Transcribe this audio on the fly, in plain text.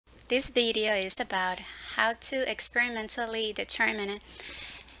This video is about how to experimentally determine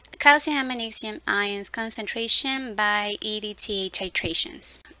calcium and magnesium ions concentration by EDTA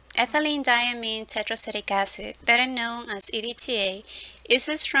titrations. Ethylene diamine tetracetic acid, better known as EDTA, is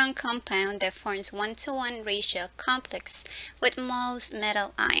a strong compound that forms 1-to-1 ratio complex with most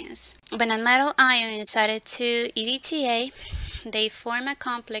metal ions. When a metal ion is added to EDTA, they form a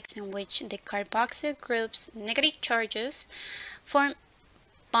complex in which the carboxyl group's negative charges form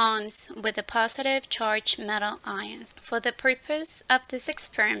bonds with the positive charged metal ions. For the purpose of this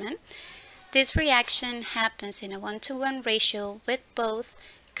experiment, this reaction happens in a 1-to-1 ratio with both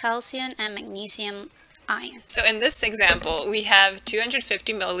calcium and magnesium ions. So in this example, we have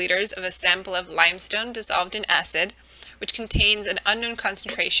 250 milliliters of a sample of limestone dissolved in acid, which contains an unknown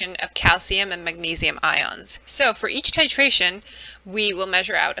concentration of calcium and magnesium ions. So for each titration, we will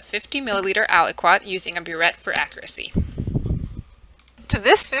measure out a 50 milliliter aliquot using a burette for accuracy. To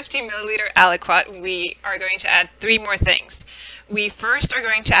this 50 milliliter aliquot, we are going to add three more things. We first are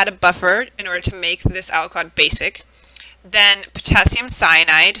going to add a buffer in order to make this aliquot basic, then potassium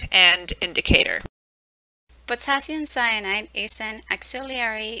cyanide and indicator. Potassium cyanide is an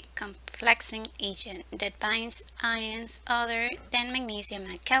auxiliary complexing agent that binds ions other than magnesium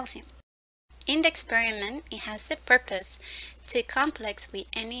and calcium. In the experiment, it has the purpose to complex with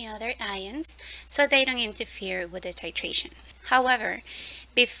any other ions so they don't interfere with the titration. However,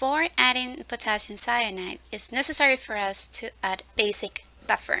 before adding potassium cyanide, it's necessary for us to add basic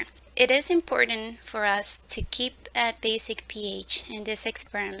buffer. It is important for us to keep a basic pH in this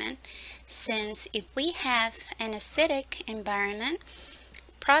experiment, since if we have an acidic environment,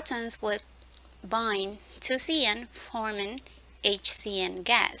 protons will bind to CN, forming HCN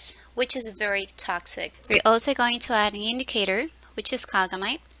gas, which is very toxic. We're also going to add an indicator, which is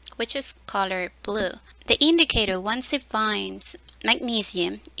calgamite, which is colored blue. The indicator, once it binds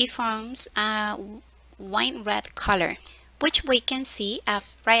magnesium, it forms a wine red color, which we can see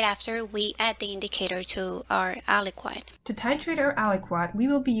right after we add the indicator to our aliquot. To titrate our aliquot, we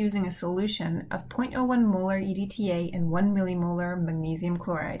will be using a solution of 0.01 molar EDTA and 1 millimolar magnesium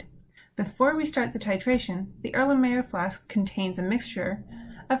chloride. Before we start the titration, the Erlenmeyer flask contains a mixture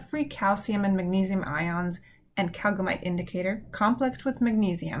of free calcium and magnesium ions and calgamite indicator complexed with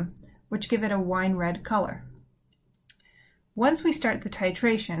magnesium, which give it a wine red color. Once we start the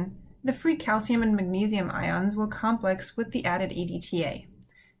titration, the free calcium and magnesium ions will complex with the added EDTA.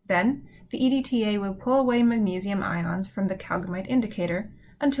 Then, the EDTA will pull away magnesium ions from the calgamite indicator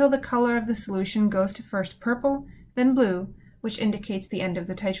until the color of the solution goes to first purple, then blue, which indicates the end of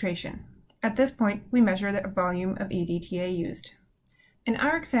the titration. At this point, we measure the volume of EDTA used. In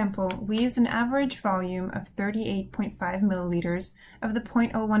our example, we used an average volume of 38.5 milliliters of the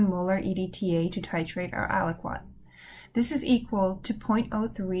 0.01 molar EDTA to titrate our aliquot. This is equal to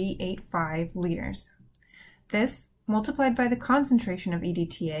 0.0385 liters. This, multiplied by the concentration of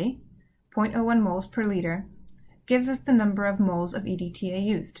EDTA, 0.01 moles per liter, gives us the number of moles of EDTA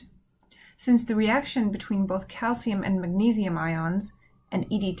used. Since the reaction between both calcium and magnesium ions and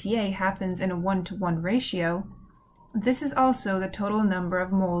EDTA happens in a 1-to-1 ratio, this is also the total number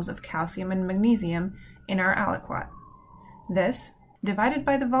of moles of calcium and magnesium in our aliquot. This, divided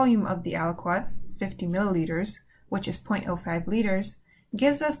by the volume of the aliquot, 50 milliliters, which is 0.05 liters,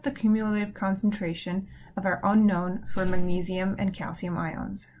 gives us the cumulative concentration of our unknown for magnesium and calcium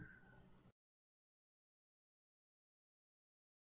ions.